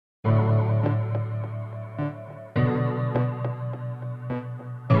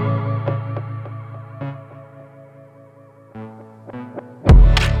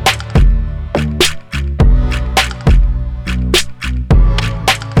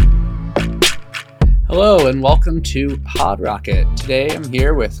Hello and welcome to PodRocket. Today I'm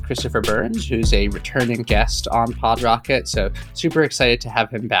here with Christopher Burns, who's a returning guest on PodRocket. So super excited to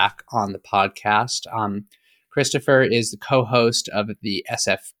have him back on the podcast. Christopher is the co-host of the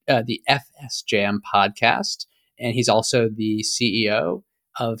FS Jam podcast, and he's also the CEO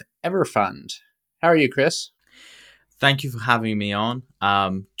of Everfund. How are you, Chris? Thank you for having me on.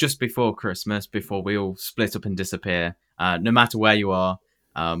 Just before Christmas, before we all split up and disappear, no matter where you are,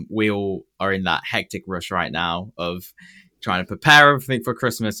 we all are in that hectic rush right now of trying to prepare everything for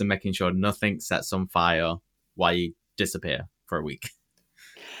Christmas and making sure nothing sets on fire while you disappear for a week.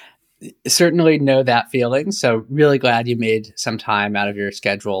 Certainly know that feeling. So really glad you made some time out of your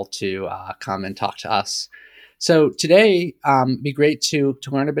schedule to come and talk to us. So today, it'd be great to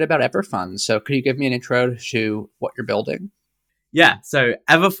learn a bit about Everfund. So could you give me an intro to what you're building? Yeah, so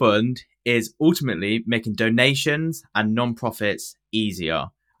Everfund is ultimately making donations and nonprofits easier.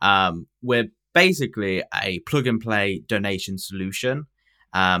 We're basically a plug-and-play donation solution,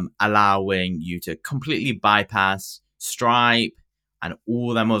 allowing you to completely bypass Stripe and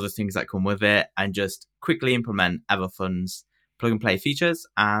all them other things that come with it and just quickly implement Everfund's plug-and-play features.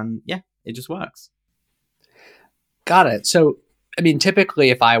 And yeah, it just works. Got it. So, I mean, typically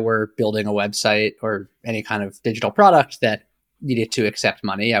if I were building a website or any kind of digital product that needed to accept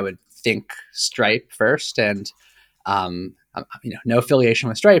money, I would think Stripe first. And, no affiliation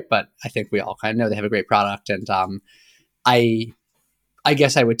with Stripe, but I think we all kind of know they have a great product. And I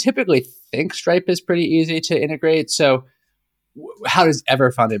guess I would typically think Stripe is pretty easy to integrate. So how does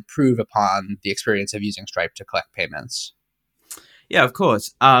Everfund improve upon the experience of using Stripe to collect payments? Yeah, of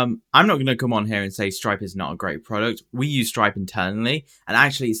course. I'm not going to come on here and say Stripe is not a great product. We use Stripe internally, and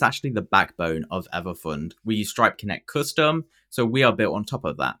it's actually the backbone of Everfund. We use Stripe Connect Custom, so we are built on top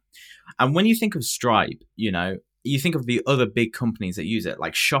of that. And when you think of Stripe, you think of the other big companies that use it,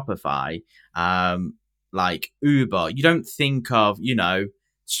 like Shopify, like Uber. You don't think of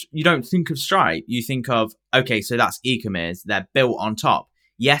Stripe. You think of, okay, so that's e-commerce. They're built on top.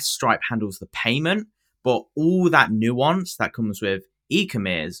 Yes, Stripe handles the payment, but all that nuance that comes with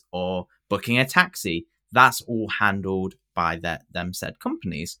e-commerce or booking a taxi, that's all handled by them said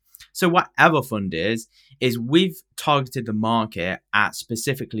companies. So what Everfund is we've targeted the market at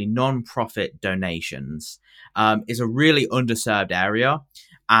specifically non-profit donations. It's a really underserved area.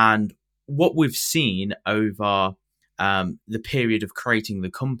 And what we've seen over the period of creating the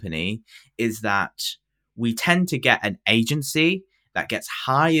company is that we tend to get an agency that gets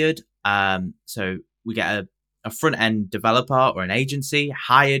hired. So we get a front-end developer or an agency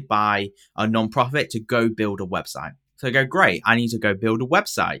hired by a nonprofit to go build a website. So I go, great, I need to go build a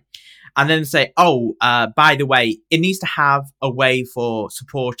website. And then say, by the way, it needs to have a way for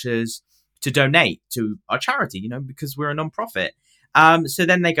supporters to donate to our charity, because we're a nonprofit. So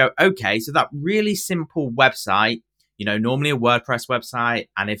then they go, okay, so that really simple website, normally a WordPress website,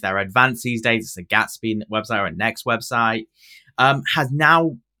 and if they're advanced these days, it's a Gatsby website or a Next website, has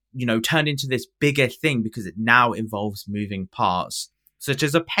now turned into this bigger thing because it now involves moving parts, such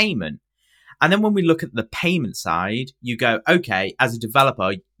as a payment. And then when we look at the payment side, you go, okay, as a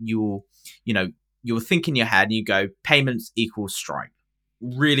developer, you'll think in your head and you go, payments equals Stripe.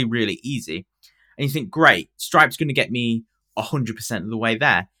 Really, really easy. And you think, great, Stripe's going to get me 100% of the way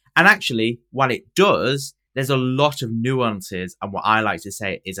there. And actually, while it does, there's a lot of nuances. And what I like to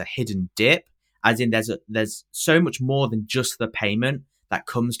say is a hidden dip, as in there's so much more than just the payment that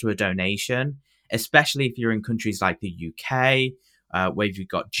comes to a donation, especially if you're in countries like the UK, where you've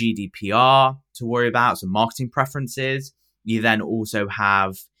got GDPR to worry about, some marketing preferences. You then also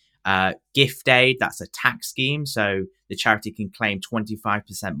have gift aid, that's a tax scheme, so the charity can claim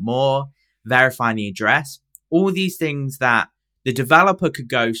 25% more, verifying the address. All these things that the developer could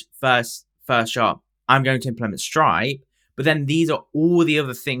go first shot, I'm going to implement Stripe, but then these are all the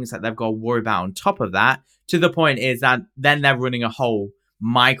other things that they've got to worry about on top of that, to the point is that then they're running a whole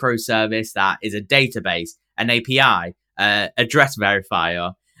microservice that is a database, an API, address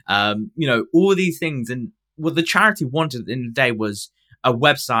verifier, all these things. And what the charity wanted in the day was a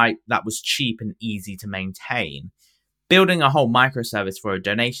website that was cheap and easy to maintain. Building a whole microservice for a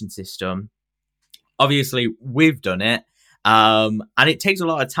donation system, obviously we've done it, and it takes a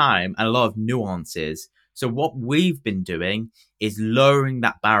lot of time and a lot of nuances. So what we've been doing is lowering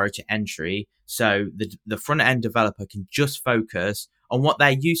that barrier to entry so the front-end developer can just focus on what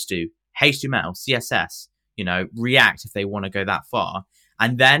they're used to, HTML, CSS, React if they want to go that far,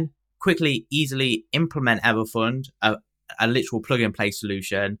 and then quickly, easily implement Everfund, a literal plug-and-play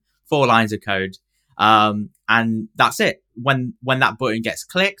solution, 4 lines of code, and that's it. When that button gets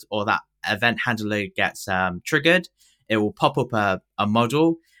clicked or that event handler gets triggered, it will pop up a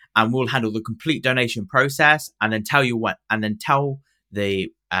model, and we'll handle the complete donation process, and then tell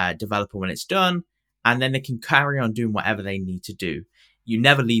the developer when it's done, and then they can carry on doing whatever they need to do. You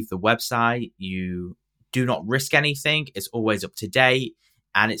never leave the website. You do not risk anything. It's always up to date.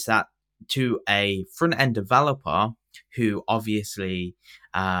 And it's that to a front end developer who obviously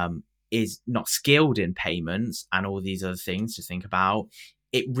is not skilled in payments and all these other things to think about.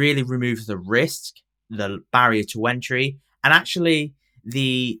 It really removes the risk, the barrier to entry, and actually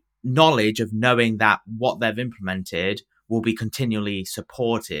the knowledge of knowing that what they've implemented will be continually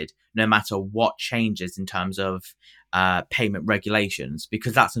supported no matter what changes in terms of payment regulations,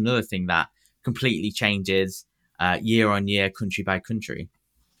 because that's another thing that completely changes year on year, country by country.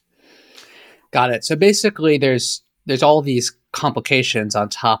 Got it. So basically there's all these complications on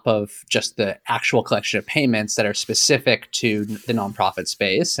top of just the actual collection of payments that are specific to the nonprofit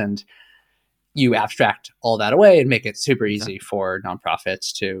space, and you abstract all that away and make it super easy for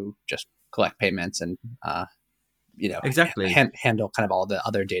nonprofits to just collect payments and handle kind of all the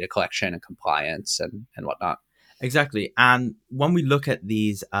other data collection and compliance and whatnot. Exactly. And when we look at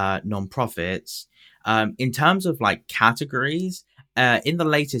these nonprofits, in terms of like categories, in the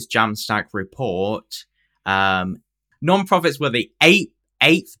latest Jamstack report, nonprofits were the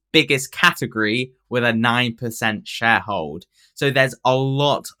eighth biggest category with a 9% sharehold. So there's a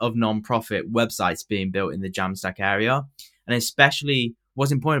lot of nonprofit websites being built in the Jamstack area. And especially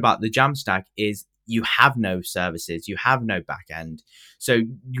what's important about the Jamstack is you have no services, you have no backend. So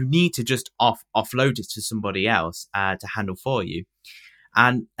you need to just offload it to somebody else to handle for you.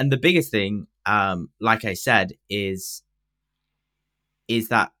 And the biggest thing, like I said, is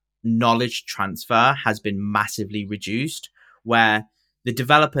that knowledge transfer has been massively reduced, where the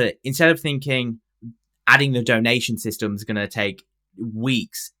developer, instead of thinking adding the donation system is going to take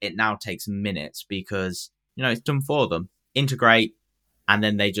weeks, it now takes minutes because, it's done for them. Integrate, and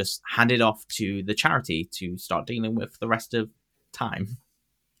then they just hand it off to the charity to start dealing with the rest of time.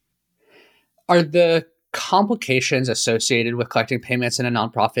 Are the complications associated with collecting payments in a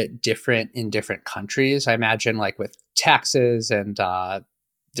nonprofit different in different countries? I imagine like with taxes and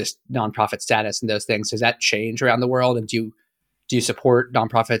just nonprofit status and those things, does that change around the world? And do you support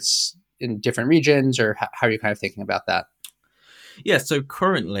nonprofits in different regions, or how are you kind of thinking about that? Yeah, so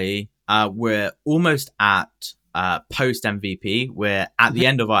currently we're almost at post MVP. We're at the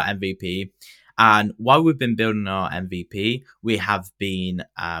end of our MVP. And while we've been building our MVP, we have been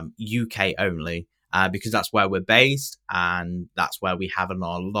UK only because that's where we're based and that's where we have a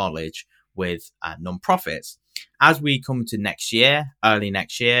lot of knowledge with nonprofits. As we come to next year, early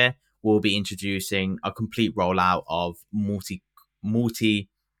next year, we'll be introducing a complete rollout of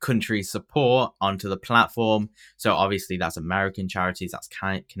multi-country support onto the platform. So obviously that's American charities, that's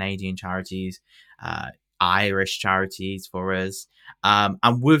Canadian charities, Irish charities for us.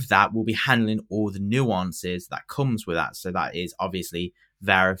 And with that, we'll be handling all the nuances that comes with that. So that is obviously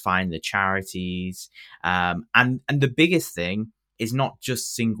verifying the charities. And the biggest thing is not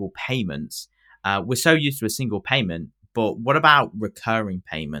just single payments. We're so used to a single payment, but what about recurring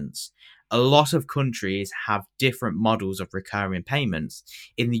payments? A lot of countries have different models of recurring payments.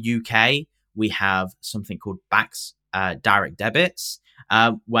 In the UK, we have something called BACS, direct debits.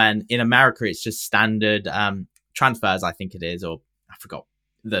 When in America, it's just standard transfers, I think it is, or I forgot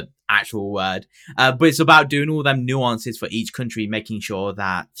the actual word. But it's about doing all them nuances for each country, making sure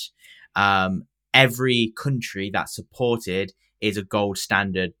that every country that's supported is a gold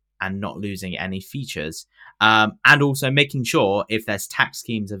standard and not losing any features. And also making sure if there's tax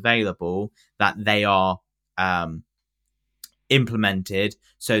schemes available that they are implemented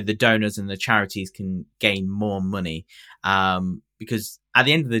so the donors and the charities can gain more money. Because at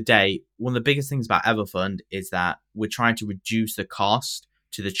the end of the day, one of the biggest things about Everfund is that we're trying to reduce the cost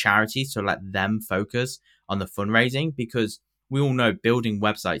to the charities to let them focus on the fundraising, because we all know building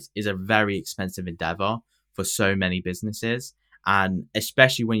websites is a very expensive endeavor for so many businesses. And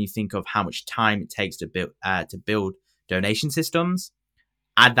especially when you think of how much time it takes to build donation systems,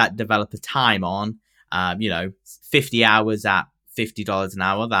 add that developer time on, 50 hours at $50 an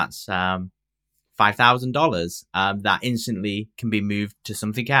hour, that's $5,000 that instantly can be moved to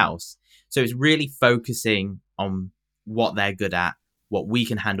something else. So it's really focusing on what they're good at, what we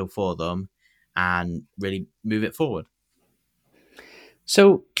can handle for them, and really move it forward.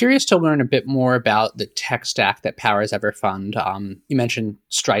 So curious to learn a bit more about the tech stack that powers Everfund. You mentioned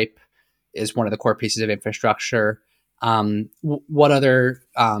Stripe is one of the core pieces of infrastructure. What other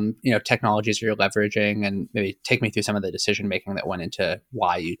technologies are you leveraging, and maybe take me through some of the decision making that went into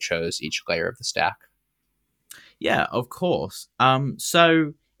why you chose each layer of the stack? Yeah, of course.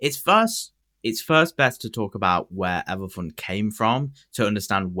 So it's first it's first best to talk about where Everfund came from to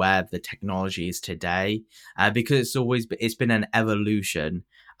understand where the technology is today, because it's been an evolution.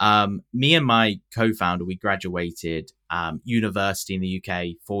 Me and my co-founder, we graduated university in the UK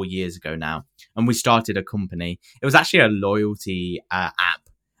 4 years ago now, and we started a company. It was actually a loyalty app,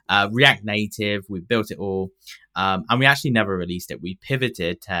 React Native. We built it all, and we actually never released it. We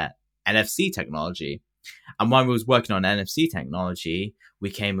pivoted to NFC technology. And while we was working on NFC technology, we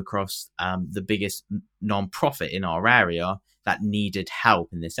came across the biggest non-profit in our area that needed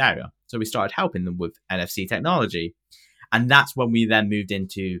help in this area. So we started helping them with NFC technology. And that's when we then moved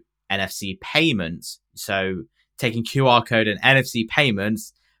into NFC payments. So taking QR code and NFC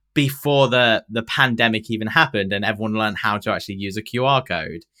payments before the pandemic even happened and everyone learned how to actually use a QR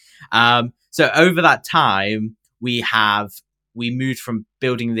code. So over that time, we moved from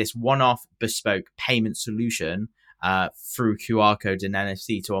building this one-off bespoke payment solution through QR codes and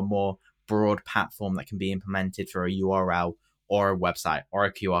NFC to a more broad platform that can be implemented for a URL or a website or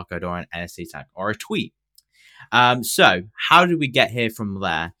a QR code or an NFC tag or a tweet. So how did we get here from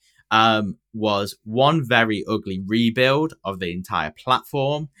there? Was one, very ugly rebuild of the entire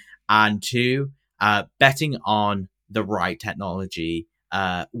platform, and two, betting on the right technology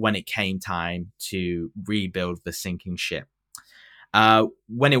when it came time to rebuild the sinking ship.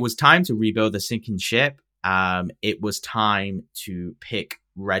 When it was time to rebuild the sinking ship, it was time to pick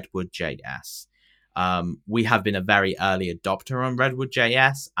Redwood JS. We have been a very early adopter on Redwood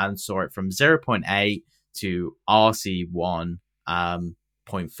JS and saw it from 0.8 to RC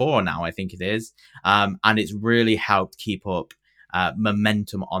 1.4 now, I think it is. And it's really helped keep up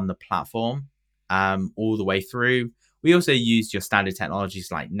momentum on the platform all the way through. We also used your standard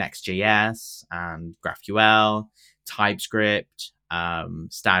technologies like Next.js and GraphQL, TypeScript,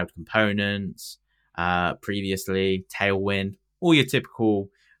 styled components, previously Tailwind, all your typical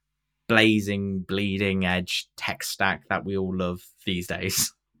blazing, bleeding edge tech stack that we all love these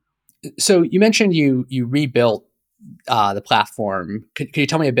days. So you mentioned you rebuilt the platform. Could you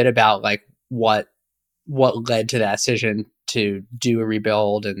tell me a bit about like what led to that decision to do a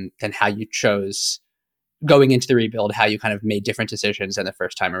rebuild and how you chose going into the rebuild, how you kind of made different decisions than the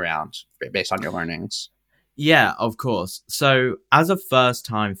first time around based on your learnings? Yeah, of course. So as a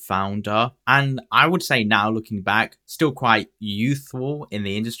first-time founder, and I would say now looking back, still quite youthful in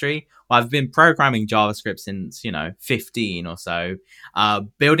the industry. I've been programming JavaScript since, 15 or so,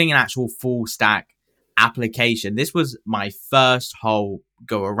 building an actual full stack application. This was my first whole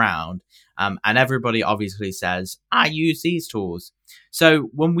go around. And everybody obviously says, I use these tools. So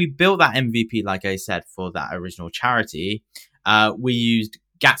when we built that MVP, like I said, for that original charity, we used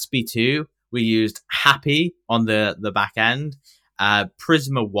Gatsby 2. We used Happy on the back end,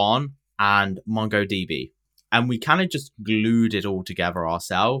 Prisma 1, and MongoDB. And we kind of just glued it all together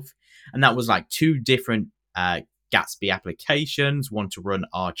ourselves. And that was like two different Gatsby applications, one to run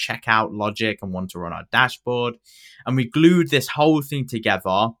our checkout logic and one to run our dashboard. And we glued this whole thing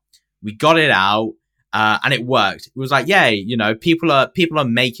together. We got it out and it worked. It was like, yay, people are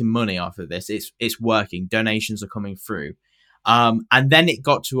making money off of this. It's working. Donations are coming through. And then it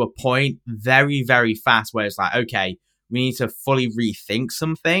got to a point very, very fast where it's like, okay, we need to fully rethink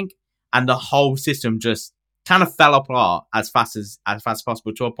something. And the whole system just kind of fell apart as fast as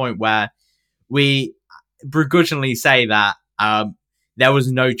possible, to a point where we begrudgingly say that there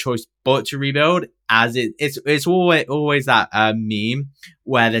was no choice but to rebuild, as it's always that meme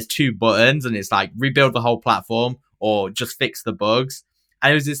where there's two buttons and it's like rebuild the whole platform or just fix the bugs.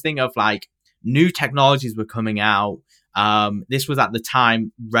 And it was this thing of like new technologies were coming out. This was at the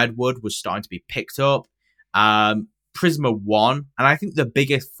time Redwood was starting to be picked up. Prisma 1, and I think the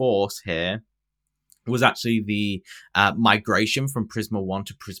biggest force here was actually the migration from Prisma 1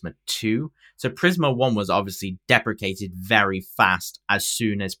 to Prisma 2. So Prisma 1 was obviously deprecated very fast as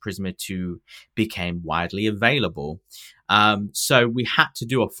soon as Prisma 2 became widely available. So we had to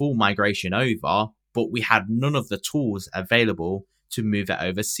do a full migration over, but we had none of the tools available to move it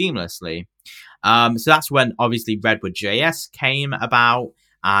over seamlessly. So that's when obviously Redwood JS came about,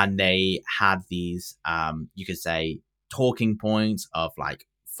 and they had these, you could say, talking points of like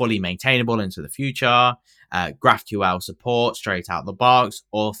fully maintainable into the future, GraphQL support straight out the box,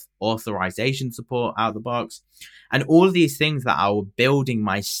 authorization support out the box, and all of these things that I was building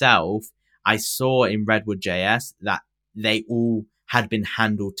myself, I saw in Redwood JS that they all had been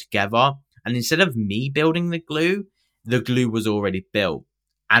handled together. And instead of me building the glue was already built.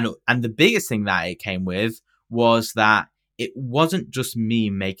 And the biggest thing that it came with was that it wasn't just me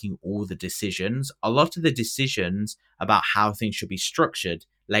making all the decisions. A lot of the decisions about how things should be structured,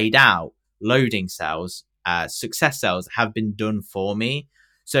 laid out, loading cells, success cells have been done for me.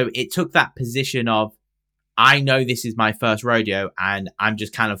 So it took that position of, I know this is my first rodeo and I'm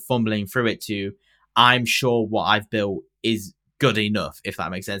just kind of fumbling through it, to I'm sure what I've built is good enough, if that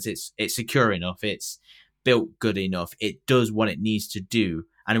makes sense. It's secure enough. It's built good enough. It does what it needs to do,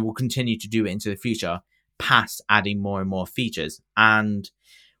 and it will continue to do it into the future, past adding more and more features. And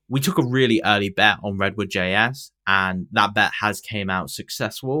we took a really early bet on Redwood JS, and that bet has came out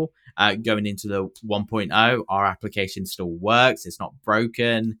successful. Going into the 1.0, our application still works. It's not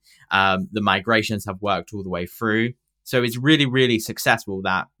broken. The migrations have worked all the way through. So it's really, really successful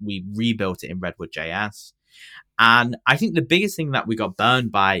that we rebuilt it in Redwood JS. And I think the biggest thing that we got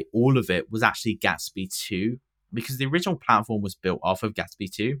burned by all of it was actually Gatsby 2, because the original platform was built off of Gatsby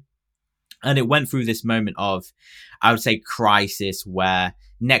 2. And it went through this moment of, I would say, crisis, where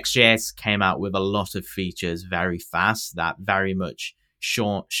Next.js came out with a lot of features very fast that very much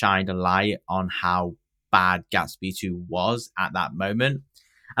shined a light on how bad Gatsby 2 was at that moment.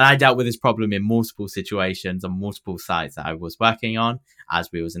 And I dealt with this problem in multiple situations on multiple sites that I was working on as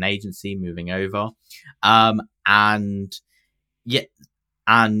we was an agency moving over. And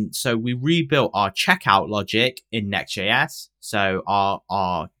so we rebuilt our checkout logic in Next.js. So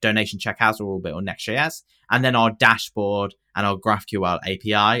our donation checkouts are all built on Next.js. And then our dashboard and our GraphQL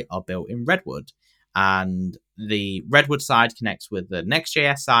API are built in Redwood. And the Redwood side connects with the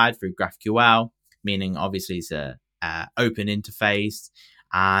Next.js side through GraphQL, meaning obviously it's a open interface.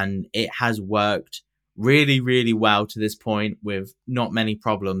 And it has worked really, really well to this point with not many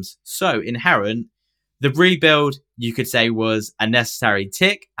problems. So Inherent, the rebuild, you could say, was a necessary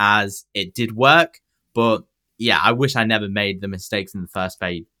tick, as it did work. But yeah, I wish I never made the mistakes in the first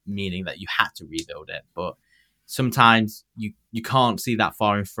phase, meaning that you had to rebuild it. But sometimes you can't see that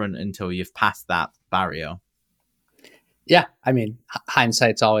far in front until you've passed that barrier. Yeah, I mean,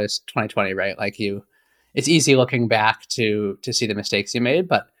 hindsight's always 2020, right? Like it's easy looking back to see the mistakes you made,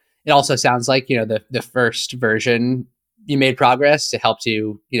 but it also sounds like, the first version you made progress. It helped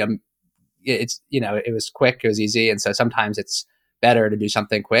you, it was quick, it was easy. And so sometimes it's better to do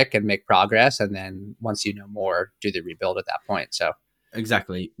something quick and make progress. And then once you know more, do the rebuild at that point. So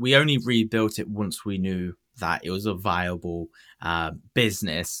exactly. We only rebuilt it once we knew that it was a viable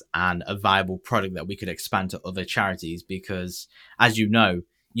business and a viable product that we could expand to other charities, because as you know,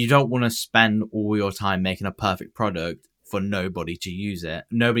 you don't want to spend all your time making a perfect product for nobody to use it,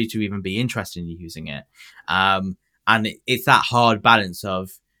 nobody to even be interested in using it. And it's that hard balance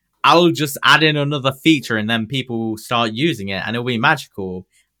of, I'll just add in another feature and then people will start using it and it'll be magical.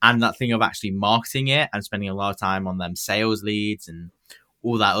 And that thing of actually marketing it and spending a lot of time on them sales leads and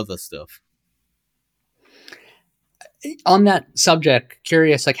all that other stuff. On that subject,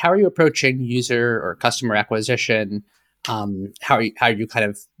 curious, like, how are you approaching user or customer acquisition? How are you kind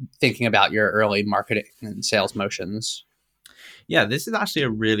of thinking about your early marketing and sales motions? Yeah, this is actually a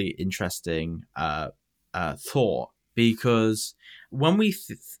really interesting thought, because when we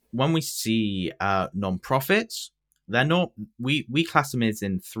see nonprofits, they're not, we class them as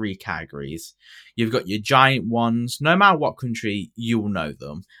in three categories. You've got your giant ones. No matter what country, you will know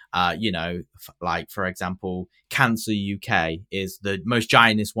them. Like, for example, Cancer UK is the most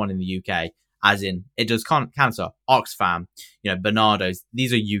giantest one in the UK. As in, it does cancer. Oxfam, Barnardo's.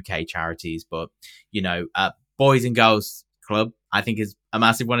 These are UK charities, but Boys and Girls Club, I think, is a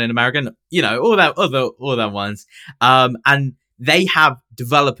massive one in America. All that ones. And they have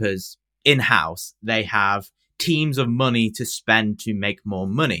developers in house. They have teams of money to spend to make more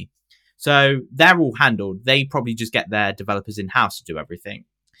money. So they're all handled. They probably just get their developers in house to do everything.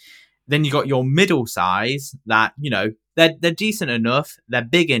 Then you got your middle size that they're decent enough. They're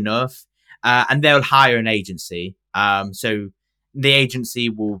big enough. And they'll hire an agency. So the agency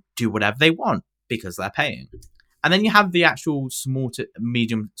will do whatever they want because they're paying. And then you have the actual small to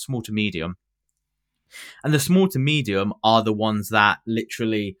medium. And the small to medium are the ones that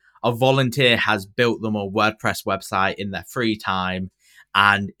literally a volunteer has built them a WordPress website in their free time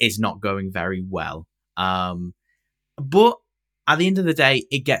and is not going very well. But at the end of the day,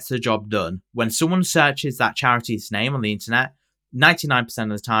 it gets the job done. When someone searches that charity's name on the internet, 99% of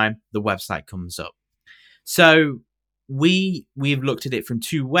the time, the website comes up. So we've looked at it from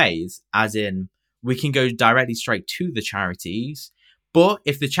two ways, as in we can go directly straight to the charities. But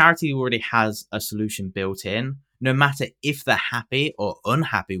if the charity already has a solution built in, no matter if they're happy or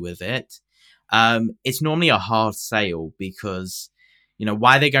unhappy with it, it's normally a hard sale, because,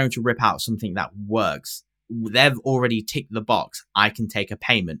 why are they going to rip out something that works? They've already ticked the box. I can take a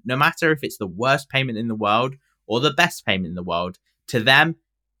payment, no matter if it's the worst payment in the world or the best payment in the world. To them,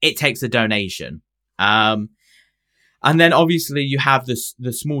 it takes a donation. And then obviously you have the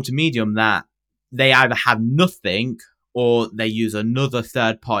small to medium that they either have nothing or they use another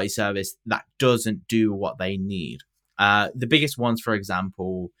third-party service that doesn't do what they need. The biggest ones, for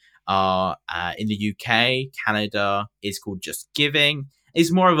example, are in the UK, Canada, is called Just Giving.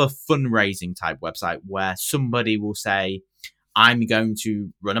 It's more of a fundraising type website where somebody will say, I'm going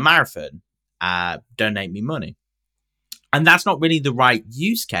to run a marathon, donate me money. And that's not really the right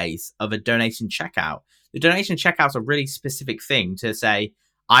use case of a donation checkout. The donation checkout's a really specific thing to say,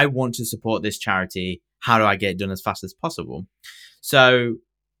 I want to support this charity. How do I get it done as fast as possible? So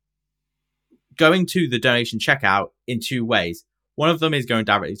going to the donation checkout in two ways. One of them is going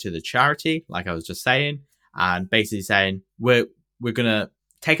directly to the charity, like I was just saying, and basically saying, we're going to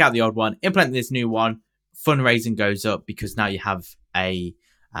take out the old one, implement this new one. Fundraising goes up because now you have a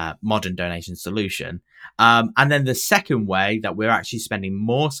modern donation solution. And then the second way that we're actually spending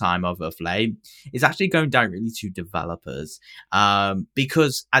more time of late is actually going directly to developers.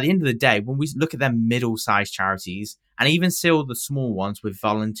 Because at the end of the day, when we look at them middle-sized charities, and even still the small ones with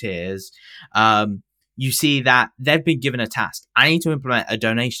volunteers, you see that they've been given a task. I need to implement a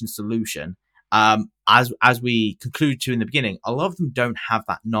donation solution. As we concluded to in the beginning, a lot of them don't have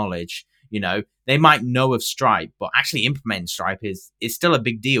that knowledge. You know, they might know of Stripe, but actually implementing Stripe is still a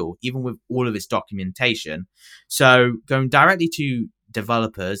big deal, even with all of its documentation. So going directly to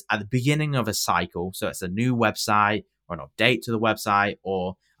developers at the beginning of a cycle, so it's a new website or an update to the website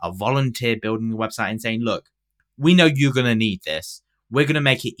or a volunteer building the website and saying, look, we know you're going to need this. We're going to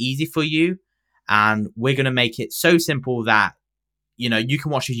make it easy for you. And we're going to make it so simple that, you know, you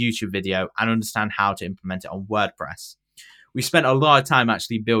can watch a YouTube video and understand how to implement it on WordPress. We spent a lot of time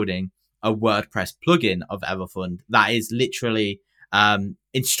actually building a WordPress plugin of Everfund that is literally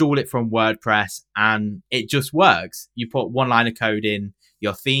install it from WordPress and it just works. You put one line of code in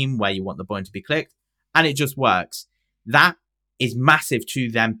your theme where you want the button to be clicked and it just works. That is massive to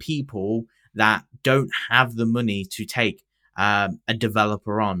them people that don't have the money to take a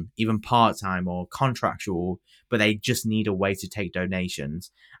developer on, even part-time or contractual, but they just need a way to take donations.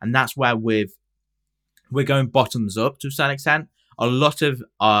 And that's where we're going bottoms up to a certain extent. A lot of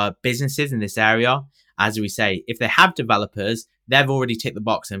businesses in this area, as we say, if they have developers, they've already ticked the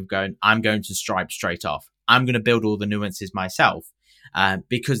box and going, I'm going to Stripe straight off. I'm going to build all the nuances myself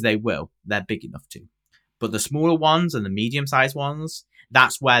because they will. They're big enough to. But the smaller ones and the medium-sized ones,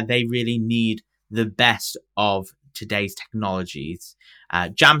 that's where they really need the best of today's technologies.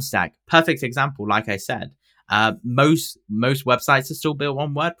 Jamstack, perfect example, like I said. Most websites are still built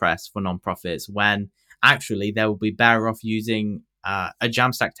on WordPress for nonprofits when actually they will be better off using a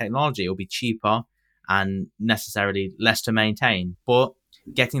Jamstack technology. It will be cheaper and necessarily less to maintain, but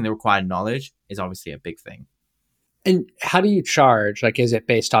getting the required knowledge is obviously a big thing. And how do you charge? Like, is it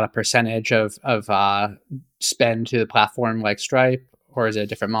based on a percentage of spend to the platform like Stripe, or is it a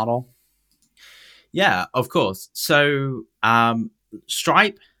different model? Yeah, of course. So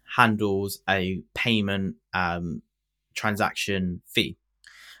Stripe handles a payment transaction fee.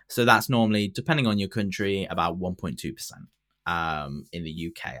 So that's normally, depending on your country, about 1.2%. In the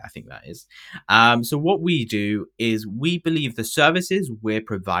UK, I think that is. So what we do is we believe the services we're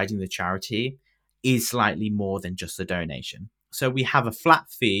providing the charity is slightly more than just a donation. So we have a flat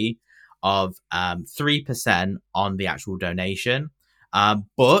fee of 3% on the actual donation.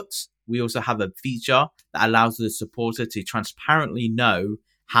 But we also have a feature that allows the supporter to transparently know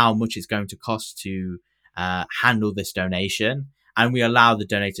how much it's going to cost to handle this donation. And we allow the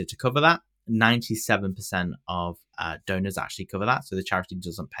donator to cover that. 97% of donors actually cover that. So the charity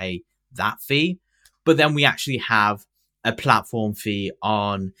doesn't pay that fee. But then we actually have a platform fee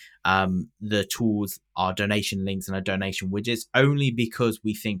on the tools, our donation links and our donation widgets, only because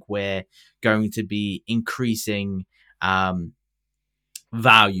we think we're going to be increasing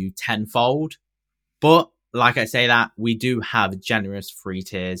value tenfold. But like I say that, we do have generous free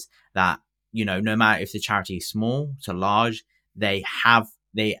tiers that, you know, no matter if the charity is small to large, they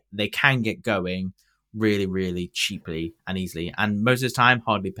can get going really, really cheaply and easily. And most of the time,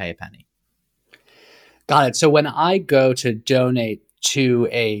 hardly pay a penny. Got it. So when I go to donate to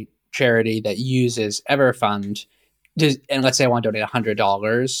a charity that uses Everfund, and let's say I want to donate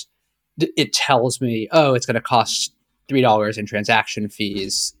 $100, it tells me, oh, it's going to cost $3 in transaction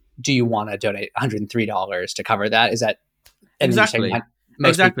fees. Do you want to donate $103 to cover that? Is that exactly?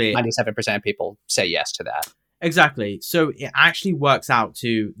 Exactly. 97% of people say yes to that. Exactly. So it actually works out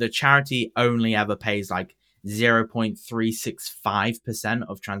to the charity only ever pays like 0.365%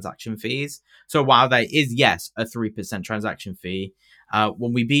 of transaction fees. So while there is, yes, a 3% transaction fee,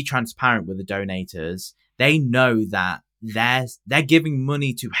 when we be transparent with the donators, they know that they're giving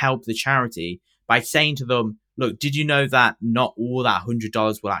money to help the charity by saying to them, look, did you know that not all that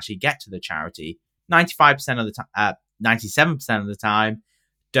 $100 will actually get to the charity? 95% of the time, 97% of the time,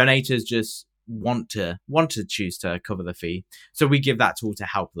 donators just want to choose to cover the fee. So we give that tool to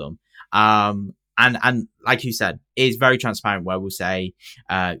help them. And like you said, it's very transparent where we'll say,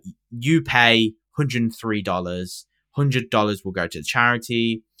 you pay $103, $100 will go to the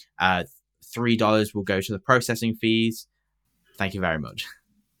charity, $3 will go to the processing fees. Thank you very much.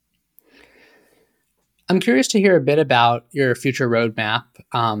 I'm curious to hear a bit about your future roadmap.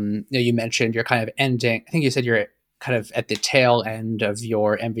 You mentioned you're kind of ending, I think you said you're kind of at the tail end of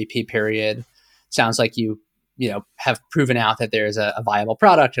your MVP period. Sounds like you have proven out that there's a viable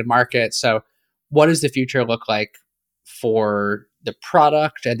product and market. So what does the future look like for the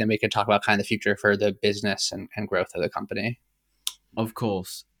product? And then we can talk about kind of the future for the business and growth of the company. Of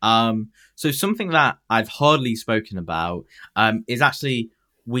course. So something that I've hardly spoken about is actually,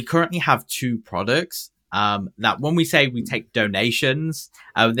 we currently have two products that when we say we take donations,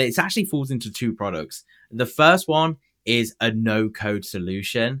 it actually falls into two products. The first one is a no-code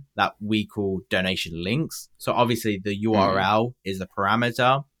solution that we call donation links. So obviously the URL is the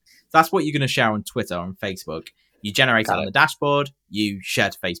parameter. That's what you're going to share on Twitter, on Facebook. You generate it on the dashboard, you share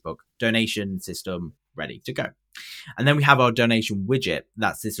to Facebook. Donation system ready to go. And then we have our donation widget.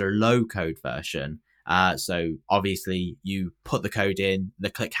 That's this low-code version. So obviously you put the code in, the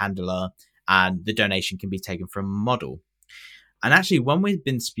click handler, and the donation can be taken from a model. And actually, when we've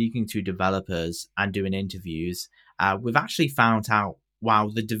been speaking to developers and doing interviews, we've actually found out,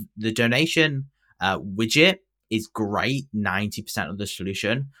 wow, the donation widget is great, 90% of the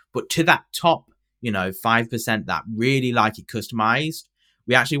solution. But to that top, 5% that really like it customized,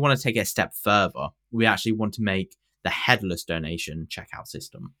 we actually want to take it a step further. We actually want to make the headless donation checkout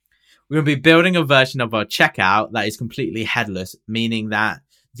system. We're going to be building a version of our checkout that is completely headless, meaning that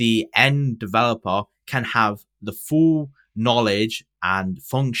the end developer can have the full knowledge and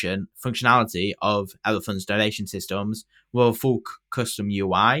functionality of Elephant's donation systems with a full custom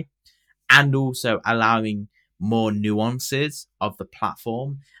UI, and also allowing more nuances of the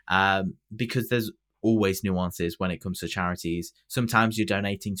platform, because there's always nuances when it comes to charities. Sometimes you're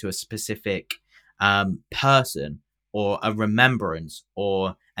donating to a specific person or a remembrance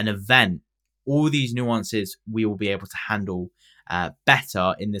or an event. All these nuances we will be able to handle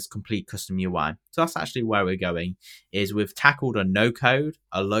better in this complete custom UI. So that's actually where we're going, is we've tackled a no code,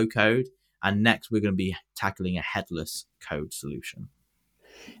 a low code, and next we're going to be tackling a headless code solution.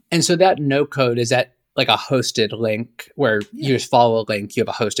 And so that no code, is that like a hosted link where you just follow a link, you have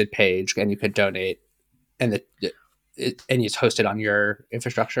a hosted page and you could donate, and it's hosted on your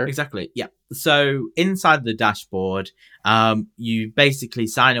infrastructure? Exactly. Yeah. So inside the dashboard, you basically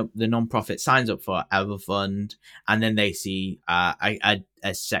sign up, the nonprofit signs up for Everfund, and then they see a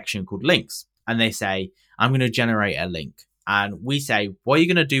section called links, and they say, I'm going to generate a link. And we say, what are you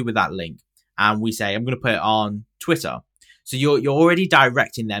going to do with that link? And we say, I'm going to put it on Twitter. So you're already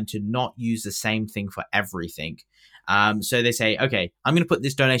directing them to not use the same thing for everything. So they say, okay, I'm going to put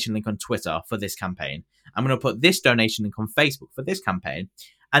this donation link on Twitter for this campaign. I'm going to put this donation link on Facebook for this campaign.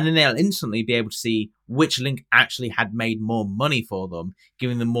 And then they'll instantly be able to see which link actually had made more money for them,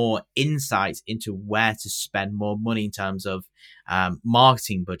 giving them more insights into where to spend more money in terms of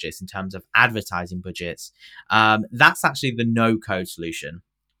marketing budgets, in terms of advertising budgets. That's actually the no-code solution.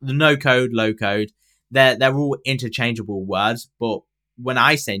 The no-code, low-code, they're all interchangeable words. But when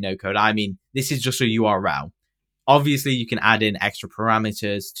I say no-code, I mean this is just a URL. Obviously, you can add in extra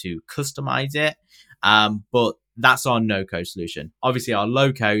parameters to customize it, but that's our no-code solution. Obviously, our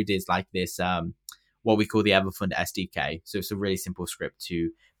low-code is like this, what we call the Everfund SDK. So it's a really simple script to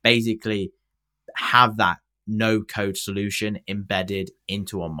basically have that no-code solution embedded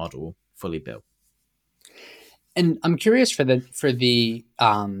into a model, fully built. And I'm curious for the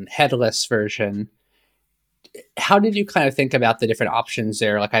headless version, how did you kind of think about the different options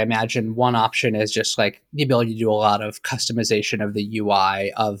there? Like, I imagine one option is just like the ability to do a lot of customization of the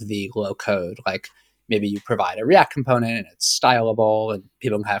UI of the low code. Like maybe you provide a React component and it's stylable and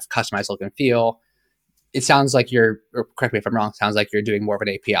people can have customized look and feel. It sounds like or correct me if I'm wrong, sounds like you're doing more of an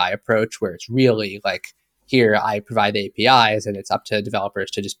API approach where it's really like, here I provide the APIs and it's up to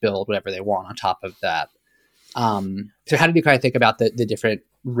developers to just build whatever they want on top of that. So how did you kind of think about the different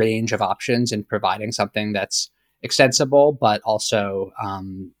range of options in providing something that's extensible, but also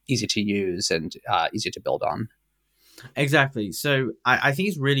easy to use and easy to build on? Exactly. So I think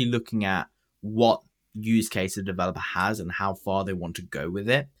it's really looking at what use case the developer has and how far they want to go with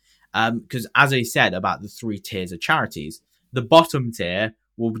it. Because as I said about the 3 tiers of charities, the bottom tier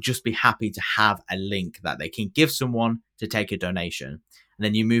will just be happy to have a link that they can give someone to take a donation. And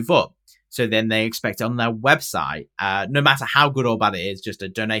then you move up. So then they expect on their website, no matter how good or bad it is, just a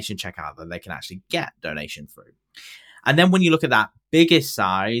donation checkout that they can actually get donation through. And then when you look at that biggest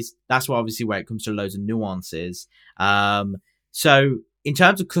size, that's obviously where it comes to loads of nuances. So in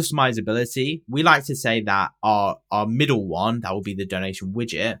terms of customizability, we like to say that our middle one, that will be the donation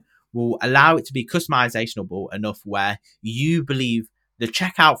widget, will allow it to be customizable enough where you believe the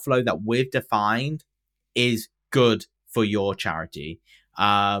checkout flow that we've defined is good for your charity.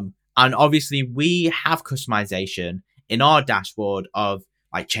 And obviously we have customization in our dashboard of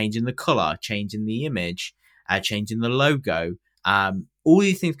like changing the color, changing the image, changing the logo. All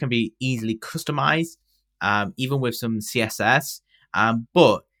these things can be easily customized, even with some CSS.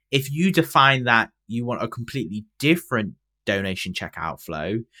 But if you define that you want a completely different donation checkout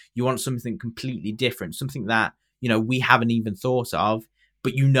flow, you want something completely different, something that, we haven't even thought of,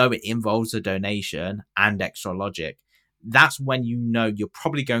 but it involves a donation and extra logic, that's when you're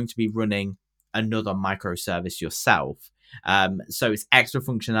probably going to be running another microservice yourself. So it's extra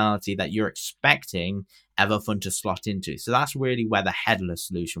functionality that you're expecting Everfund to slot into. So that's really where the headless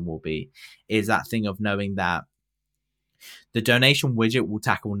solution will be, is that thing of knowing that the donation widget will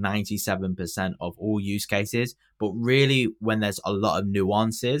tackle 97% of all use cases, but really when there's a lot of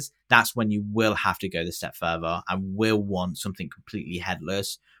nuances, that's when you will have to go the step further and will want something completely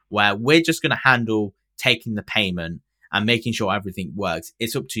headless, where we're just going to handle taking the payment and making sure everything works.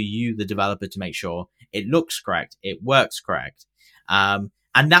 It's up to you, the developer, to make sure it looks correct, it works correct.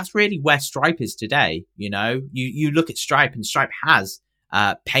 And that's really where Stripe is today. You look at Stripe, and Stripe has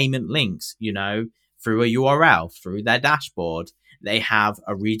payment links, through a URL, through their dashboard. They have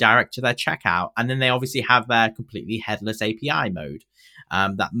a redirect to their checkout, and then they obviously have their completely headless API mode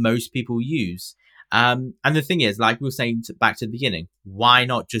that most people use. And the thing is, like we were saying back to the beginning, why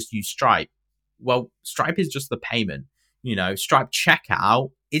not just use Stripe? Well, Stripe is just the payment. Stripe checkout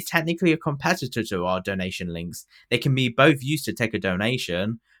is technically a competitor to our donation links. They can be both used to take a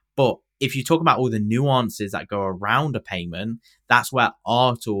donation, but if you talk about all the nuances that go around a payment, that's where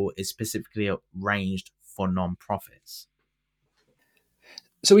our tool is specifically arranged for nonprofits.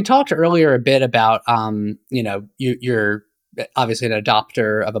 So we talked earlier a bit about, you're obviously an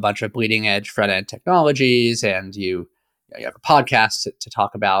adopter of a bunch of bleeding edge front end technologies, and you have a podcast to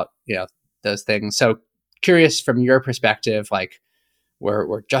talk about, those things. So curious from your perspective, like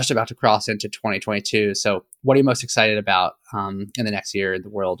we're just about to cross into 2022. So what are you most excited about in the next year in the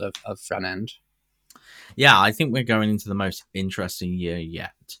world of front end? Yeah, I think we're going into the most interesting year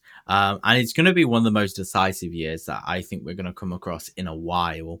yet. And it's going to be one of the most decisive years that I think we're going to come across in a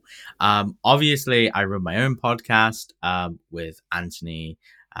while. Obviously, I run my own podcast with Anthony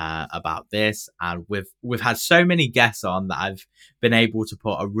about this, and we've had so many guests on that I've been able to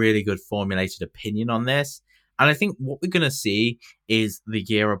put a really good formulated opinion on this. And I think what we're going to see is the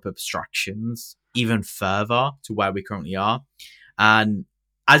gear up abstractions even further to where we currently are. And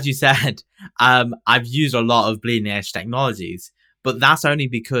as you said, I've used a lot of bleeding edge technologies, but that's only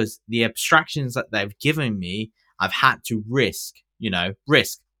because the abstractions that they've given me, I've had to risk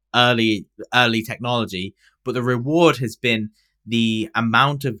early technology, but the reward has been the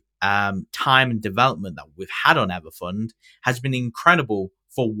amount of time and development that we've had on Everfund has been incredible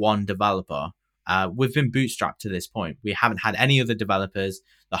for one developer. We've been bootstrapped to this point. We haven't had any other developers.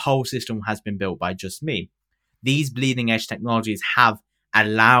 The whole system has been built by just me. These bleeding edge technologies have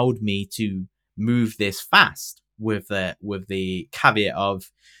allowed me to move this fast with the caveat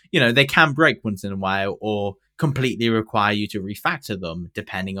of, they can break once in a while or completely require you to refactor them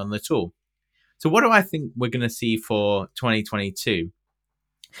depending on the tool. So what do I think we're going to see for 2022?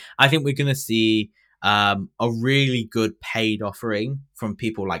 I think we're going to see a really good paid offering from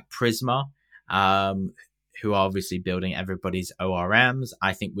people like Prisma, who are obviously building everybody's ORMs.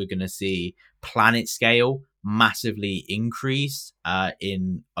 I think we're going to see PlanetScale massively increase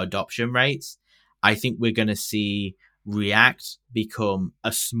in adoption rates. I think we're going to see React become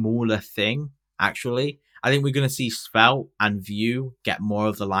a smaller thing, actually. I think we're going to see Svelte and Vue get more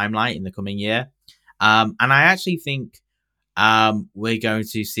of the limelight in the coming year. And I actually think we're going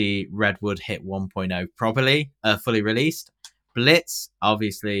to see Redwood hit 1.0 properly, fully released. Blitz,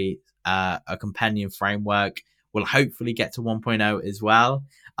 obviously, a companion framework, will hopefully get to 1.0 as well.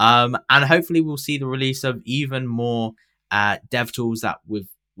 And hopefully we'll see the release of even more dev tools that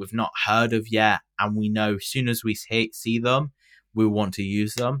we've not heard of yet. And we know as soon as we see them, we want to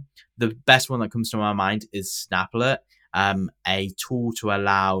use them. The best one that comes to my mind is Snaplet, a tool to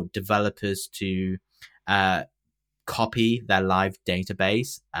allow developers to copy their live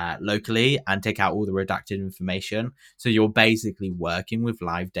database locally and take out all the redacted information. So you're basically working with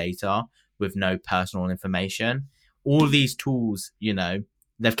live data with no personal information. All these tools,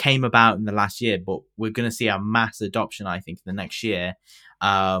 they've came about in the last year, but we're going to see a mass adoption, I think, in the next year.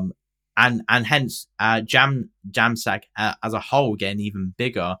 and hence Jamstack as a whole getting even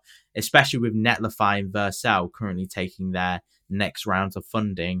bigger, especially with Netlify and Vercel currently taking their next rounds of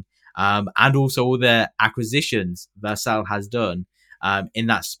funding, and also all the acquisitions Vercel has done in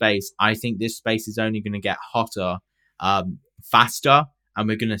that space. I think this space is only going to get hotter, faster, and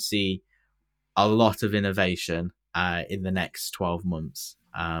we're going to see a lot of innovation in the next 12 months.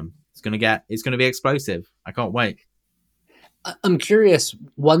 It's going to be explosive. I can't wait. I'm curious,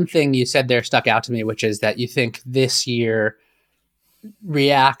 one thing you said there stuck out to me, which is that you think this year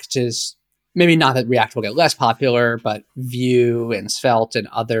React is, maybe not that React will get less popular, but Vue and Svelte and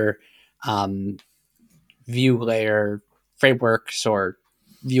other Vue layer frameworks or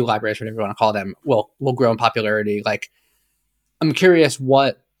Vue libraries, whatever you want to call them, will grow in popularity. Like, I'm curious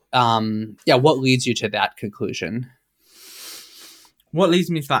what leads you to that conclusion? What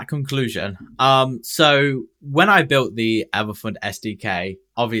leads me to that conclusion? So when I built the Everfund SDK,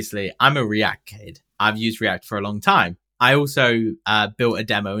 obviously I'm a React kid. I've used React for a long time. I also built a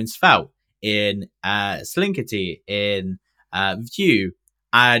demo in Svelte, in Slinkity, in Vue,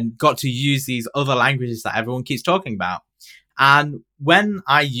 and got to use these other languages that everyone keeps talking about. And when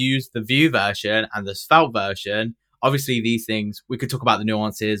I used the Vue version and the Svelte version, obviously these things, we could talk about the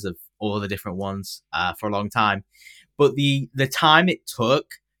nuances of all the different ones for a long time. But the time it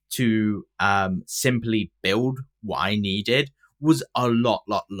took to simply build what I needed was a lot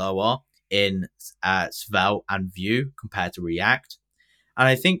lower in Svelte and Vue compared to React. And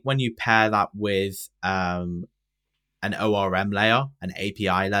I think when you pair that with an ORM layer, an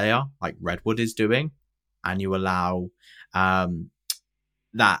API layer, like Redwood is doing, and you allow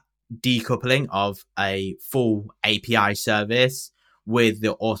that decoupling of a full API service with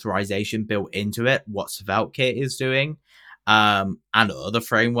the authorization built into it, what SvelteKit is doing, and other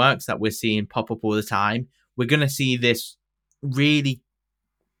frameworks that we're seeing pop up all the time, we're going to see this really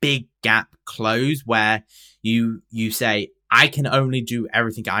big gap close where you say, I can only do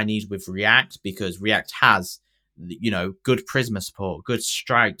everything I need with React because React has, good Prisma support, good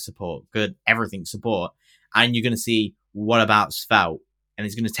Stripe support, good everything support. And you're going to see, what about Svelte? And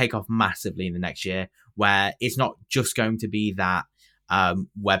it's going to take off massively in the next year, where it's not just going to be that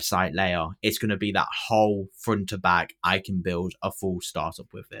website layer. It's going to be that whole front to back. I can build a full startup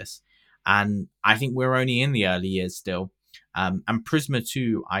with this. And I think we're only in the early years still. And Prisma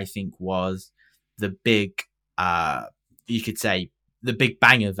 2, I think, was the big, you could say, the big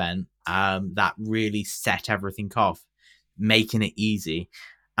bang event that really set everything off, making it easy.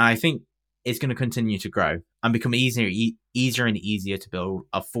 And I think it's going to continue to grow and become easier and easier to build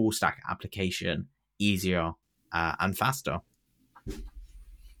a full stack application, easier and faster.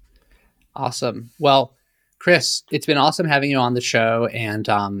 Awesome. Well, Chris, it's been awesome having you on the show, and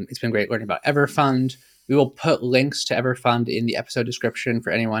it's been great learning about Everfund. We will put links to Everfund in the episode description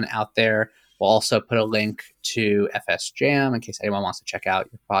for anyone out there. We'll also put a link to FS Jam in case anyone wants to check out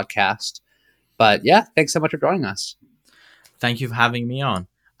your podcast. But yeah, thanks so much for joining us. Thank you for having me on.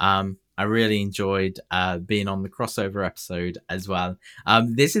 I really enjoyed being on the crossover episode as well.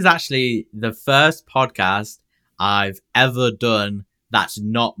 This is actually the first podcast I've ever done that's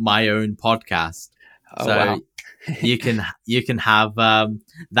not my own podcast. Oh, so wow. you can have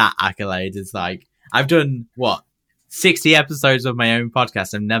that accolade. It's like, I've done 60 episodes of my own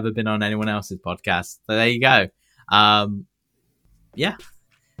podcast. I've never been on anyone else's podcast. So there you go. Yeah,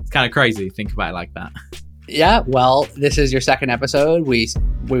 it's kind of crazy to think about it like that. Yeah, well, this is your second episode. We'd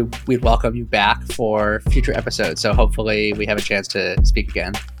welcome you back for future episodes. So hopefully we have a chance to speak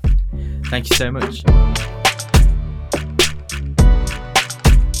again. Thank you so much.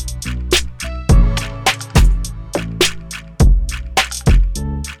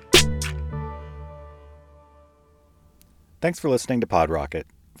 Thanks for listening to PodRocket.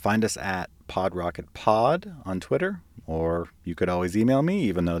 Find us at PodRocketPod on Twitter, or you could always email me,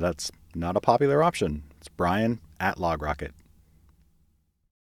 even though that's not a popular option. It's Brian@LogRocket.